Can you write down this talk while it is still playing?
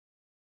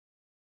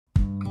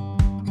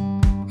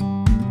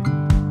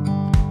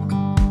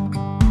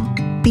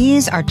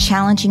These are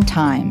challenging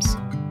times,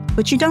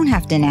 but you don't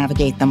have to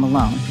navigate them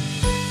alone.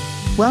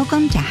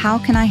 Welcome to How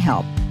Can I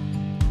Help?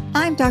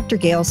 I'm Dr.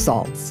 Gail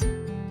Saltz.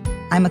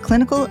 I'm a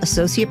clinical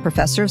associate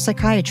professor of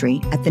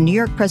psychiatry at the New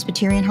York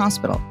Presbyterian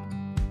Hospital,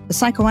 a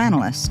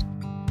psychoanalyst,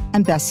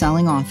 and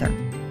best-selling author.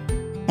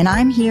 And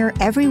I'm here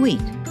every week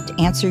to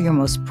answer your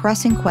most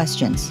pressing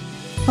questions,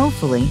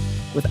 hopefully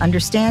with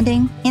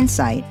understanding,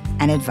 insight,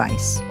 and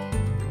advice.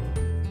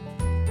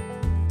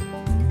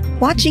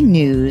 Watching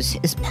news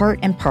is part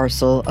and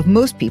parcel of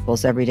most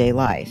people's everyday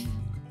life.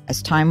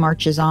 As time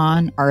marches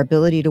on, our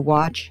ability to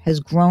watch has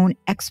grown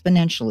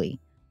exponentially,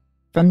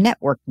 from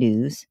network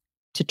news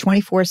to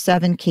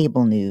 24/7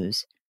 cable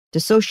news to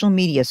social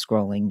media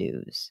scrolling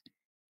news.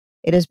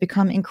 It has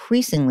become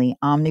increasingly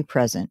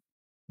omnipresent,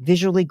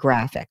 visually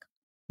graphic,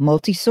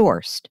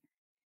 multi-sourced,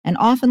 and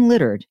often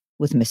littered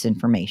with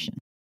misinformation.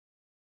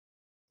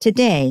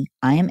 Today,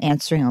 I am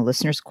answering a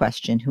listener's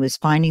question who is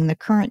finding the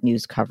current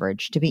news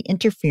coverage to be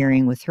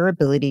interfering with her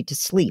ability to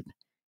sleep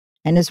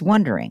and is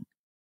wondering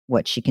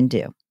what she can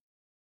do.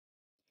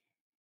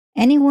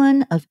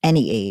 Anyone of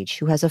any age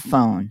who has a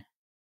phone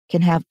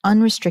can have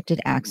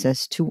unrestricted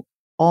access to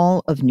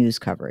all of news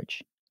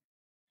coverage.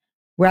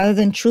 Rather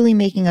than truly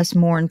making us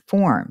more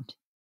informed,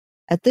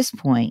 at this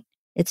point,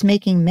 it's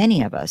making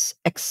many of us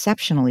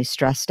exceptionally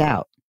stressed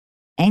out,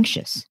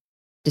 anxious,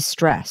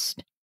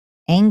 distressed,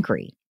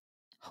 angry,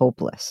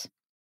 hopeless.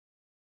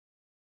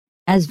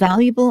 As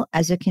valuable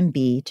as it can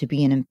be to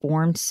be an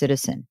informed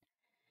citizen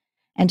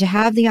and to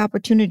have the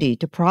opportunity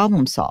to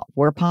problem solve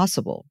where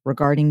possible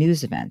regarding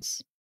news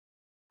events,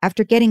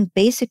 after getting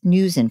basic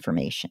news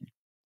information,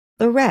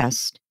 the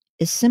rest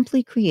is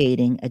simply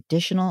creating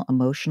additional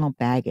emotional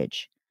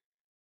baggage,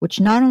 which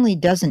not only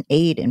doesn't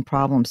aid in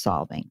problem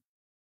solving,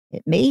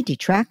 it may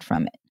detract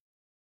from it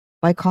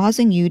by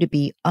causing you to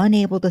be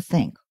unable to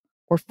think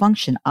or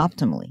function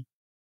optimally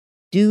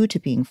due to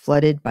being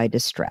flooded by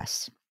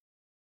distress.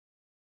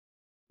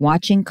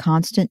 Watching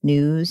constant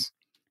news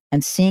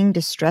and seeing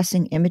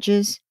distressing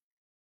images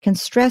can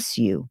stress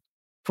you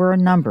for a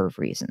number of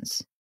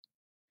reasons.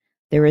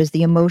 There is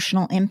the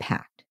emotional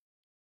impact.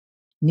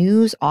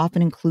 News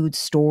often includes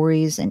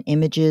stories and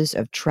images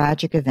of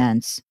tragic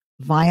events,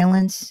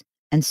 violence,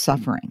 and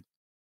suffering.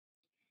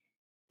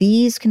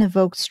 These can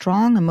evoke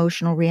strong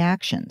emotional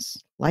reactions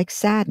like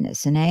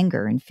sadness and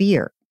anger and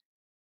fear,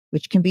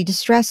 which can be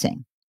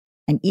distressing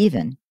and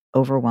even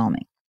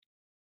overwhelming.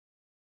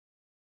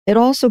 It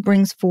also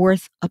brings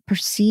forth a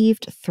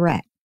perceived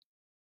threat.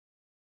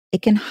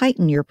 It can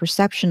heighten your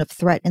perception of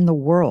threat in the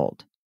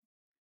world.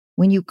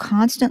 When you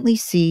constantly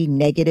see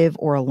negative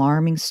or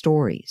alarming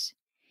stories,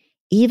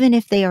 even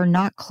if they are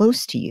not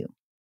close to you,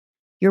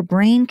 your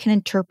brain can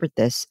interpret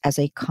this as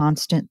a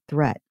constant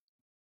threat,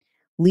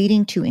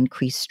 leading to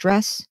increased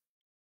stress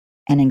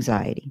and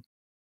anxiety.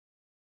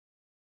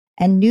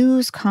 And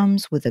news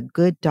comes with a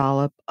good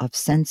dollop of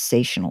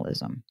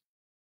sensationalism.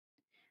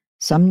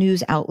 Some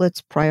news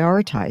outlets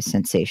prioritize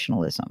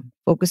sensationalism,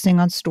 focusing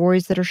on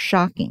stories that are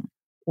shocking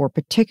or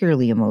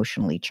particularly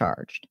emotionally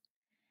charged.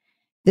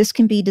 This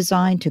can be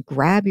designed to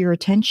grab your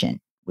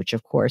attention, which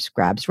of course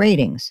grabs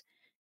ratings,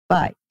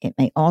 but it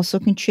may also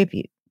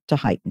contribute to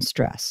heightened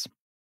stress.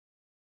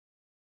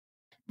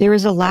 There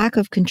is a lack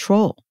of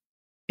control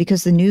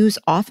because the news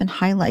often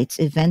highlights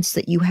events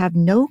that you have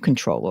no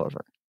control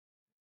over.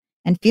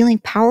 And feeling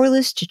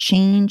powerless to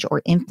change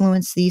or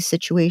influence these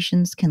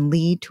situations can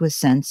lead to a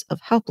sense of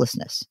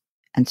helplessness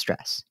and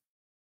stress.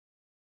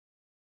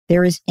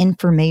 There is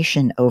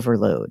information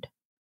overload.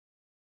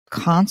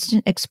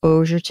 Constant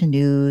exposure to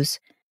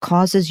news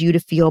causes you to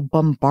feel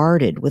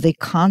bombarded with a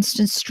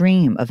constant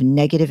stream of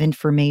negative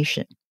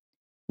information,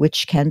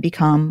 which can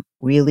become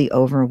really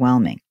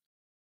overwhelming.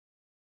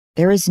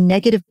 There is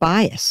negative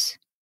bias.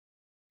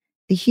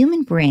 The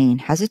human brain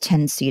has a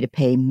tendency to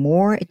pay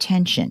more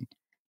attention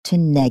to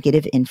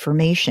negative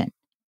information.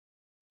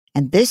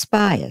 And this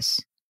bias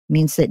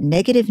means that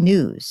negative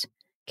news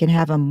can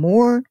have a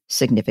more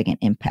significant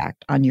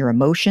impact on your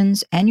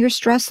emotions and your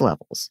stress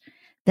levels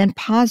than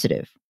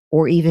positive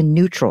or even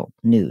neutral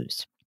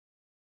news.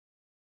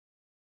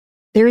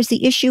 There is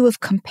the issue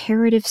of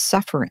comparative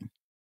suffering.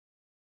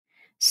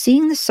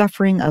 Seeing the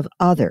suffering of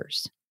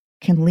others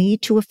can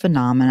lead to a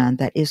phenomenon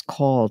that is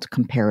called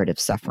comparative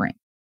suffering.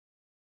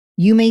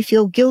 You may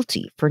feel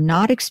guilty for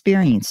not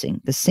experiencing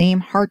the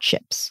same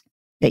hardships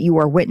that you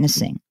are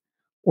witnessing,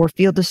 or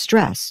feel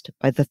distressed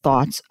by the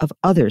thoughts of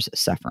others'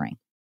 suffering.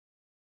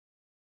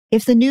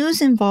 If the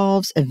news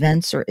involves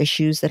events or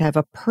issues that have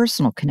a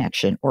personal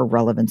connection or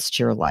relevance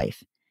to your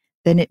life,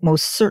 then it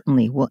most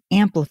certainly will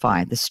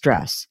amplify the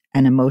stress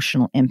and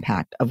emotional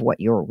impact of what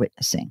you're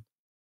witnessing.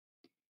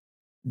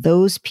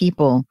 Those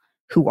people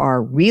who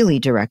are really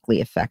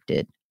directly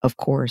affected, of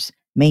course,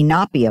 may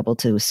not be able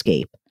to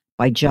escape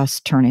by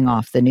just turning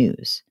off the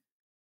news.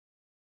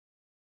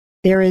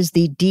 There is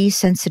the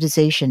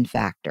desensitization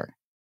factor,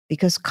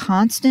 because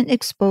constant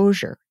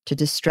exposure to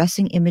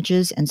distressing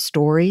images and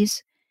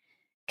stories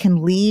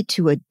can lead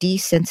to a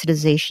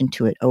desensitization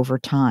to it over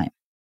time.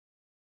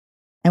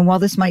 And while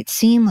this might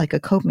seem like a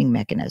coping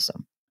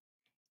mechanism,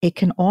 it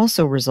can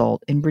also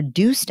result in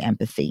reduced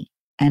empathy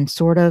and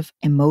sort of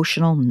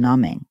emotional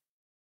numbing.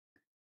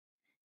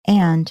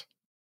 And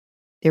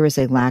there is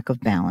a lack of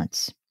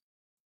balance.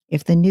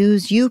 If the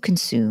news you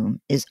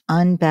consume is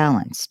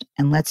unbalanced,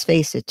 and let's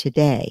face it,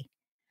 today,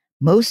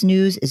 most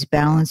news is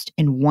balanced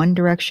in one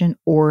direction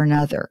or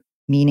another,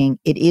 meaning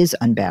it is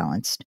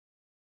unbalanced,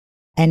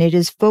 and it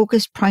is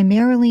focused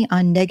primarily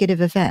on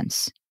negative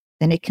events,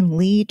 then it can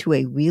lead to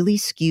a really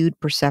skewed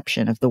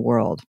perception of the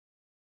world,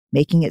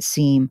 making it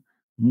seem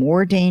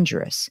more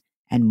dangerous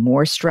and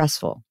more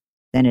stressful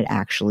than it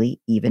actually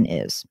even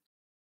is.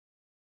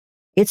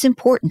 It's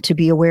important to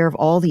be aware of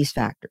all these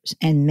factors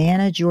and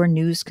manage your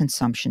news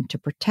consumption to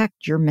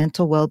protect your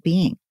mental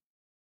well-being.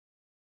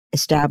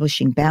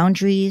 Establishing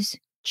boundaries,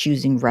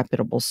 choosing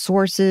reputable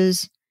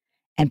sources,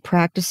 and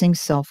practicing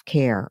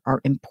self-care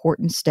are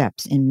important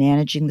steps in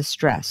managing the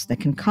stress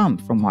that can come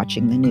from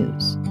watching the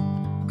news.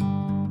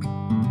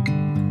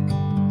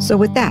 So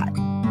with that,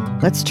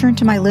 let's turn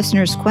to my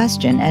listener's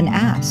question and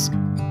ask,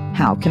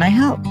 how can I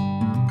help?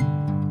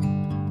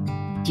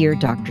 Dear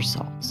Dr.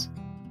 Saltz,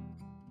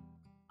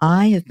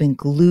 I have been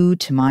glued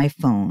to my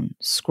phone,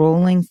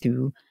 scrolling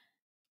through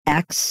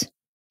X,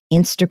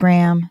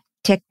 Instagram,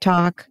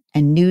 TikTok,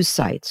 and news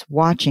sites,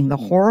 watching the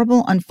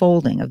horrible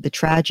unfolding of the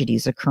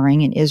tragedies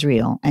occurring in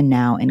Israel and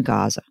now in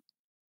Gaza.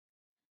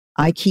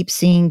 I keep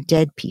seeing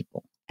dead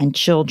people and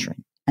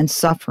children and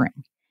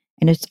suffering,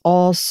 and it's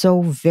all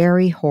so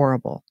very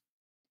horrible.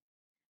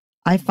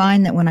 I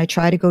find that when I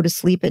try to go to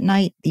sleep at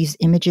night, these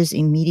images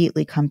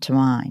immediately come to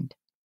mind.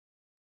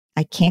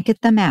 I can't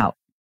get them out,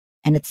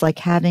 and it's like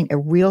having a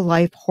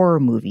real-life horror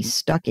movie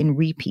stuck in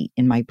repeat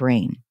in my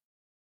brain.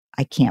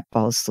 I can't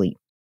fall asleep.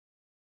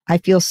 I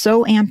feel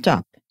so amped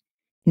up,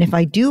 and if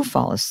I do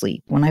fall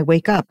asleep, when I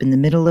wake up in the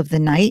middle of the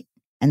night,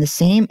 and the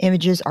same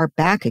images are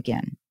back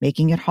again,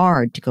 making it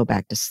hard to go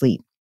back to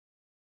sleep.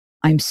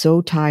 I'm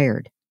so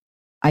tired.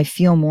 I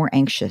feel more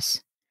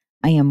anxious.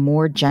 I am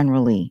more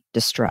generally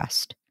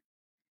distressed.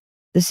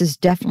 This is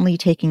definitely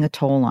taking a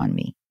toll on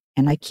me,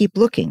 and I keep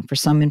looking for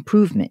some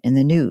improvement in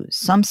the news,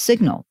 some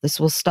signal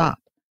this will stop.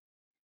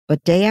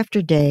 But day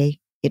after day,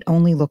 it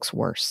only looks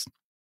worse.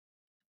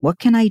 What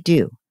can I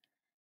do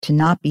to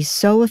not be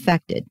so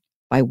affected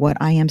by what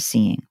I am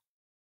seeing?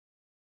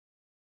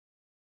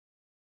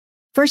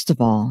 First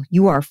of all,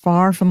 you are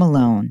far from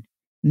alone.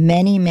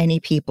 Many, many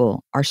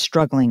people are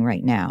struggling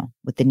right now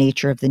with the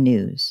nature of the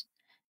news,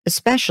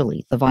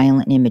 especially the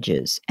violent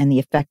images and the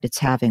effect it's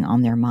having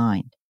on their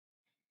mind.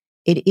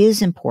 It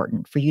is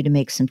important for you to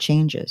make some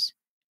changes,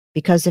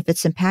 because if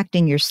it's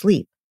impacting your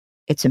sleep,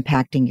 it's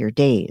impacting your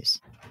days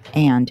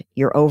and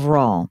your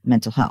overall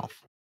mental health.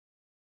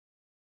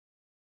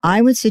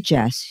 I would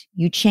suggest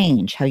you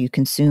change how you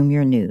consume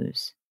your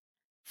news.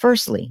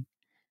 Firstly,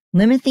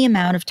 limit the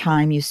amount of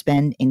time you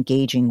spend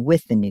engaging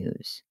with the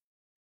news.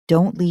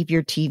 Don't leave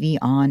your TV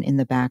on in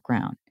the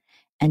background,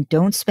 and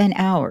don't spend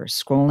hours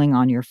scrolling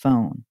on your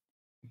phone.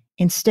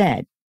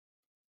 Instead,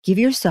 give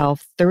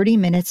yourself 30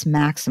 minutes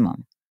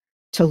maximum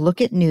to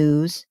look at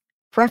news,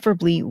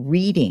 preferably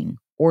reading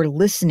or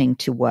listening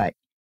to what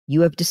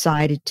you have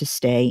decided to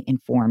stay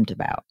informed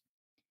about.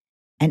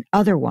 And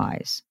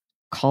otherwise,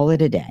 call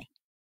it a day.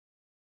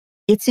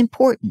 It's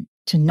important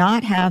to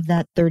not have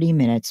that 30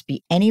 minutes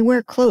be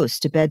anywhere close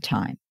to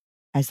bedtime,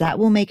 as that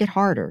will make it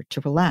harder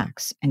to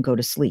relax and go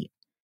to sleep.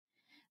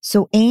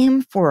 So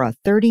aim for a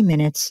 30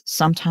 minutes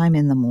sometime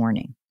in the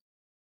morning.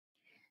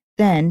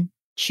 Then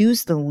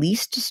choose the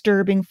least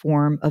disturbing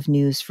form of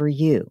news for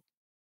you.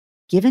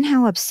 Given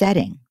how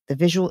upsetting the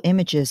visual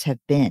images have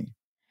been,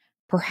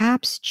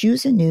 perhaps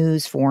choose a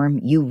news form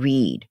you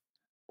read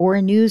or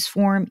a news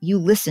form you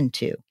listen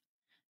to,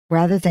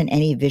 rather than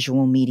any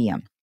visual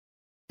medium.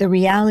 The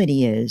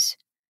reality is,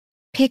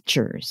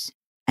 pictures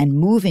and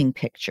moving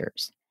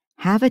pictures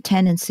have a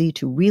tendency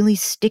to really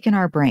stick in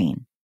our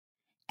brain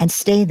and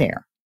stay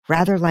there,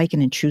 rather like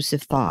an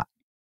intrusive thought,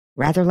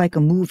 rather like a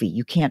movie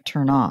you can't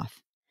turn off,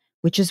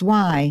 which is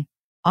why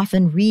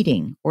often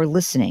reading or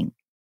listening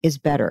is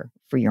better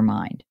for your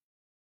mind.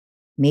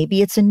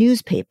 Maybe it's a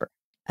newspaper,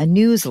 a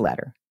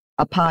newsletter,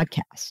 a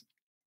podcast.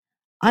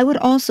 I would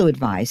also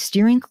advise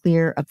steering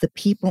clear of the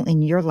people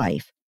in your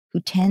life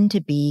who tend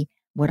to be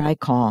what I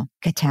call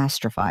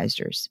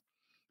catastrophizers,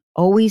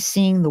 always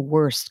seeing the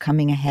worst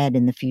coming ahead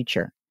in the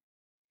future,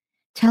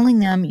 telling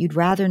them you'd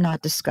rather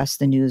not discuss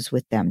the news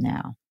with them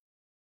now.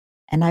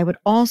 And I would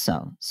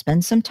also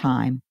spend some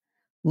time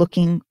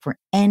looking for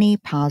any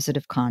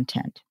positive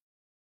content,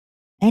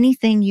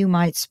 anything you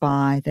might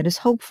spy that is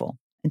hopeful,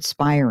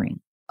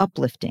 inspiring,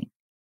 uplifting,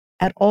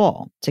 at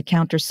all to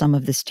counter some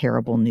of this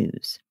terrible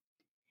news.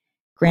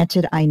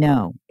 Granted, I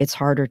know it's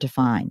harder to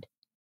find,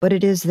 but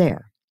it is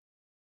there.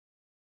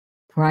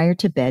 Prior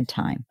to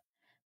bedtime,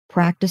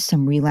 practice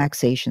some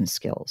relaxation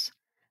skills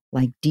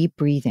like deep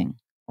breathing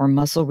or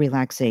muscle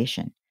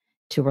relaxation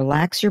to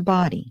relax your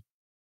body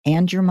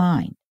and your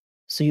mind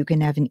so you can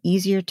have an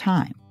easier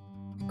time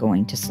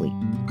going to sleep.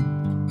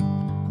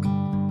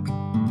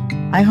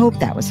 I hope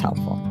that was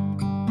helpful.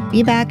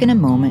 Be back in a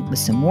moment with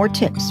some more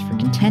tips for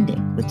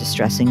contending with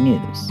distressing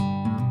news.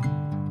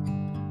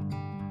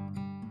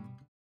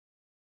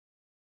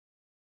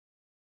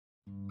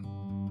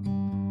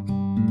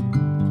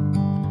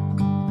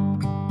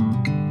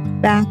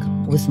 back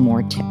with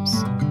more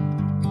tips.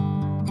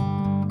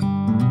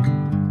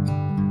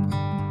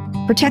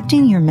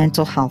 Protecting your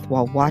mental health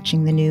while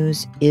watching the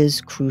news is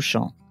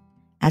crucial,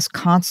 as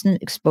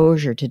constant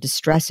exposure to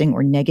distressing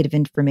or negative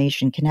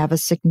information can have a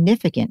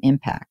significant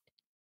impact.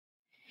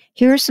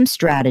 Here are some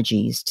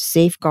strategies to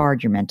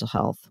safeguard your mental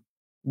health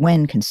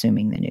when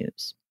consuming the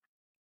news.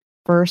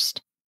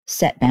 First,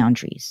 set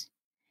boundaries.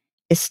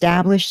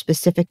 Establish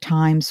specific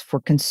times for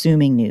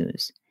consuming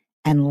news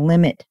and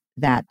limit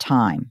that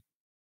time.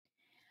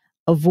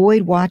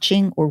 Avoid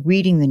watching or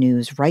reading the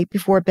news right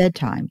before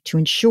bedtime to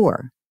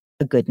ensure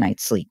a good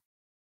night's sleep.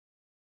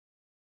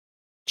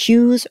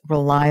 Choose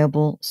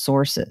reliable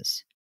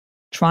sources.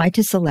 Try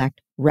to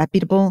select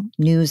reputable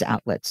news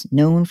outlets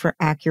known for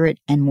accurate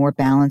and more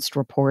balanced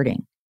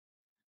reporting.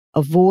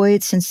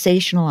 Avoid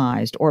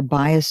sensationalized or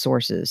biased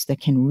sources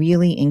that can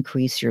really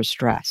increase your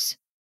stress.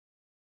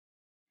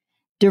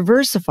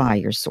 Diversify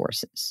your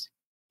sources.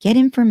 Get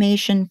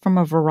information from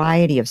a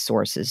variety of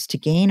sources to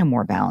gain a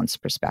more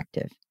balanced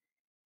perspective.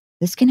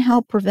 This can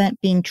help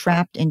prevent being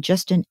trapped in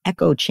just an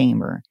echo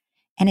chamber,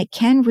 and it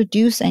can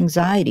reduce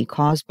anxiety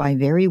caused by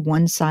very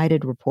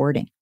one-sided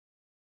reporting.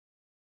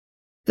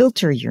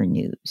 Filter your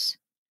news.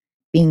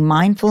 Being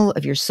mindful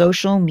of your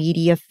social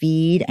media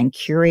feed and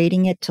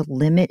curating it to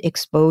limit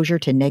exposure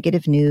to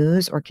negative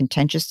news or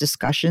contentious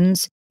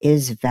discussions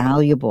is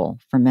valuable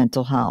for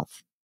mental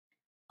health.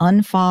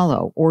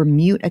 Unfollow or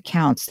mute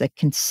accounts that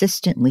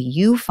consistently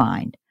you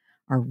find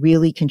are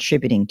really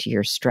contributing to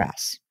your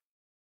stress.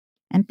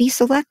 And be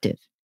selective.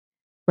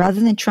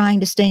 Rather than trying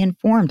to stay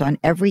informed on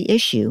every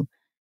issue,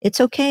 it's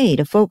okay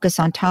to focus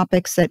on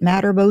topics that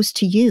matter most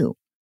to you.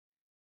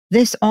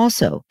 This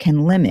also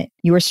can limit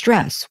your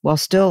stress while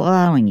still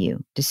allowing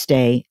you to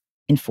stay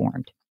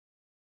informed.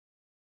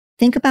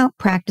 Think about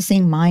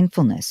practicing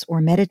mindfulness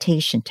or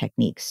meditation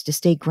techniques to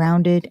stay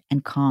grounded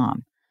and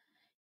calm.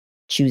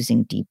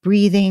 Choosing deep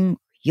breathing,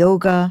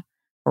 yoga,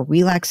 or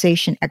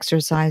relaxation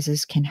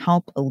exercises can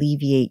help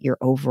alleviate your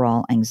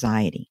overall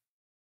anxiety.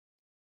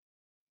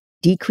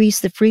 Decrease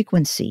the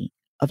frequency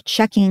of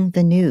checking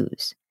the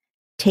news.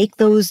 Take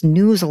those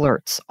news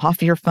alerts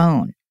off your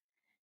phone.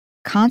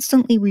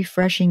 Constantly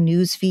refreshing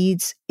news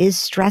feeds is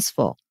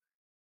stressful,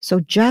 so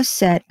just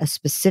set a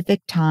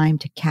specific time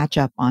to catch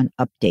up on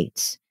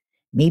updates.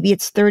 Maybe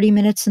it's 30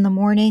 minutes in the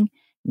morning,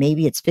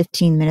 maybe it's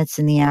 15 minutes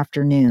in the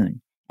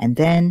afternoon, and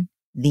then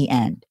the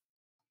end.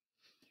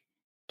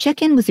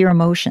 Check in with your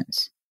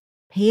emotions.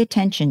 Pay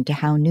attention to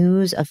how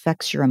news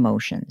affects your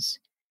emotions.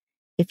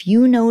 If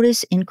you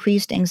notice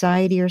increased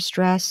anxiety or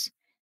stress,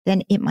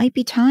 then it might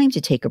be time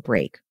to take a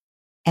break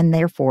and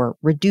therefore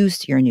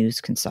reduce your news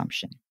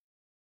consumption.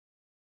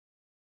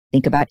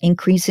 Think about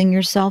increasing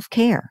your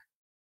self-care.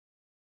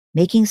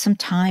 Making some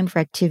time for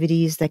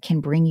activities that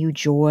can bring you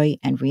joy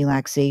and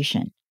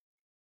relaxation.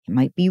 It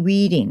might be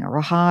reading or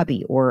a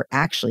hobby, or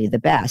actually the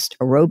best,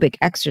 aerobic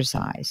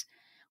exercise,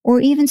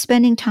 or even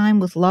spending time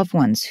with loved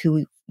ones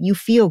who you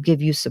feel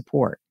give you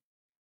support.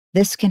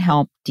 This can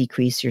help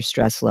decrease your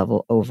stress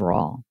level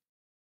overall.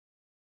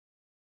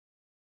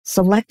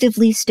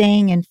 Selectively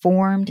staying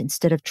informed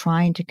instead of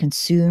trying to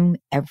consume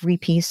every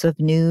piece of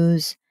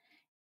news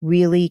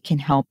really can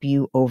help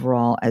you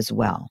overall as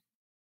well.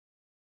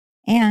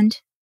 And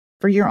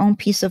for your own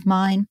peace of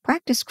mind,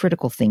 practice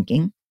critical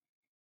thinking.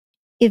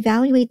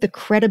 Evaluate the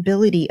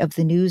credibility of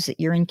the news that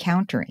you're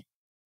encountering,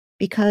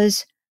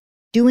 because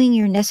doing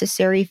your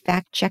necessary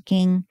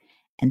fact-checking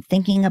and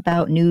thinking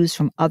about news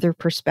from other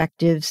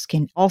perspectives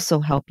can also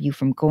help you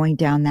from going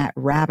down that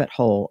rabbit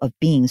hole of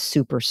being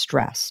super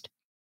stressed.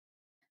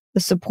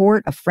 The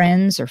support of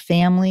friends or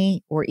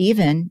family, or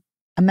even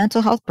a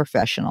mental health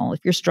professional, if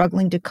you're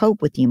struggling to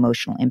cope with the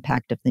emotional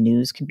impact of the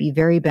news, can be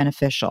very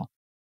beneficial.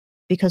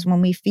 Because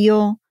when we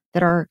feel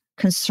that our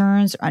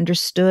concerns are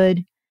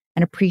understood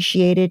and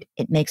appreciated,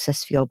 it makes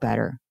us feel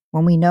better.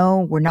 When we know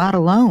we're not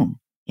alone,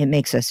 it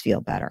makes us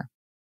feel better.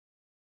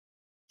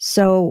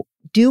 So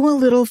do a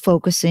little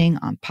focusing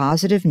on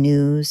positive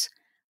news,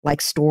 like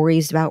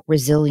stories about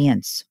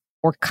resilience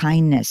or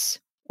kindness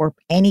or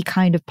any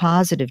kind of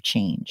positive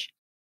change,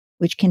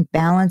 which can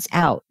balance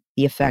out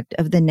the effect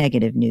of the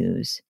negative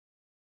news.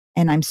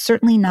 And I'm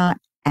certainly not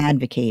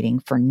advocating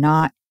for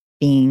not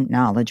being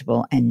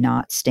knowledgeable and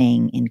not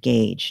staying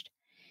engaged.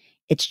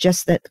 It's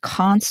just that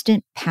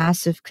constant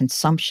passive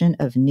consumption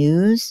of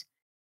news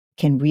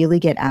can really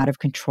get out of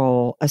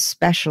control,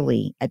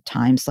 especially at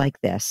times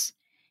like this,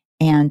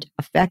 and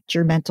affect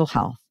your mental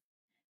health,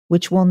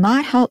 which will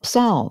not help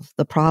solve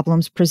the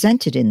problems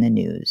presented in the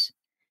news,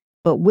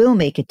 but will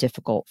make it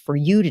difficult for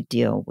you to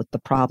deal with the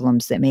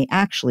problems that may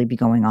actually be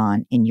going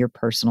on in your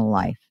personal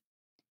life.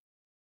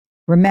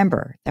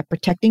 Remember that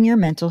protecting your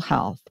mental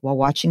health while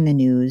watching the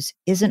news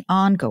is an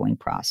ongoing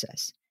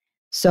process.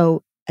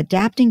 So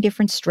adapting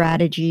different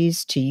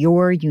strategies to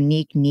your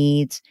unique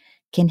needs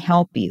can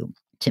help you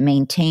to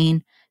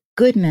maintain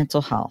good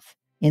mental health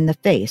in the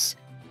face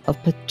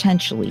of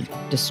potentially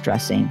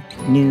distressing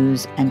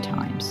news and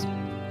times.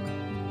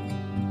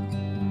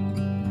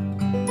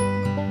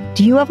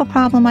 Do you have a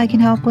problem I can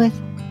help with?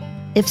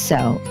 If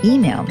so,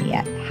 email me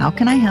at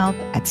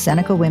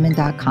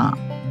howcanihelp@senecawomen.com.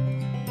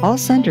 All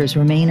senders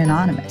remain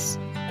anonymous.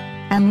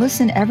 And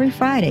listen every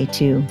Friday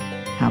to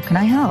How Can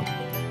I Help?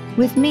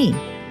 With me,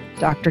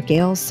 Dr.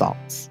 Gail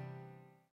Saltz.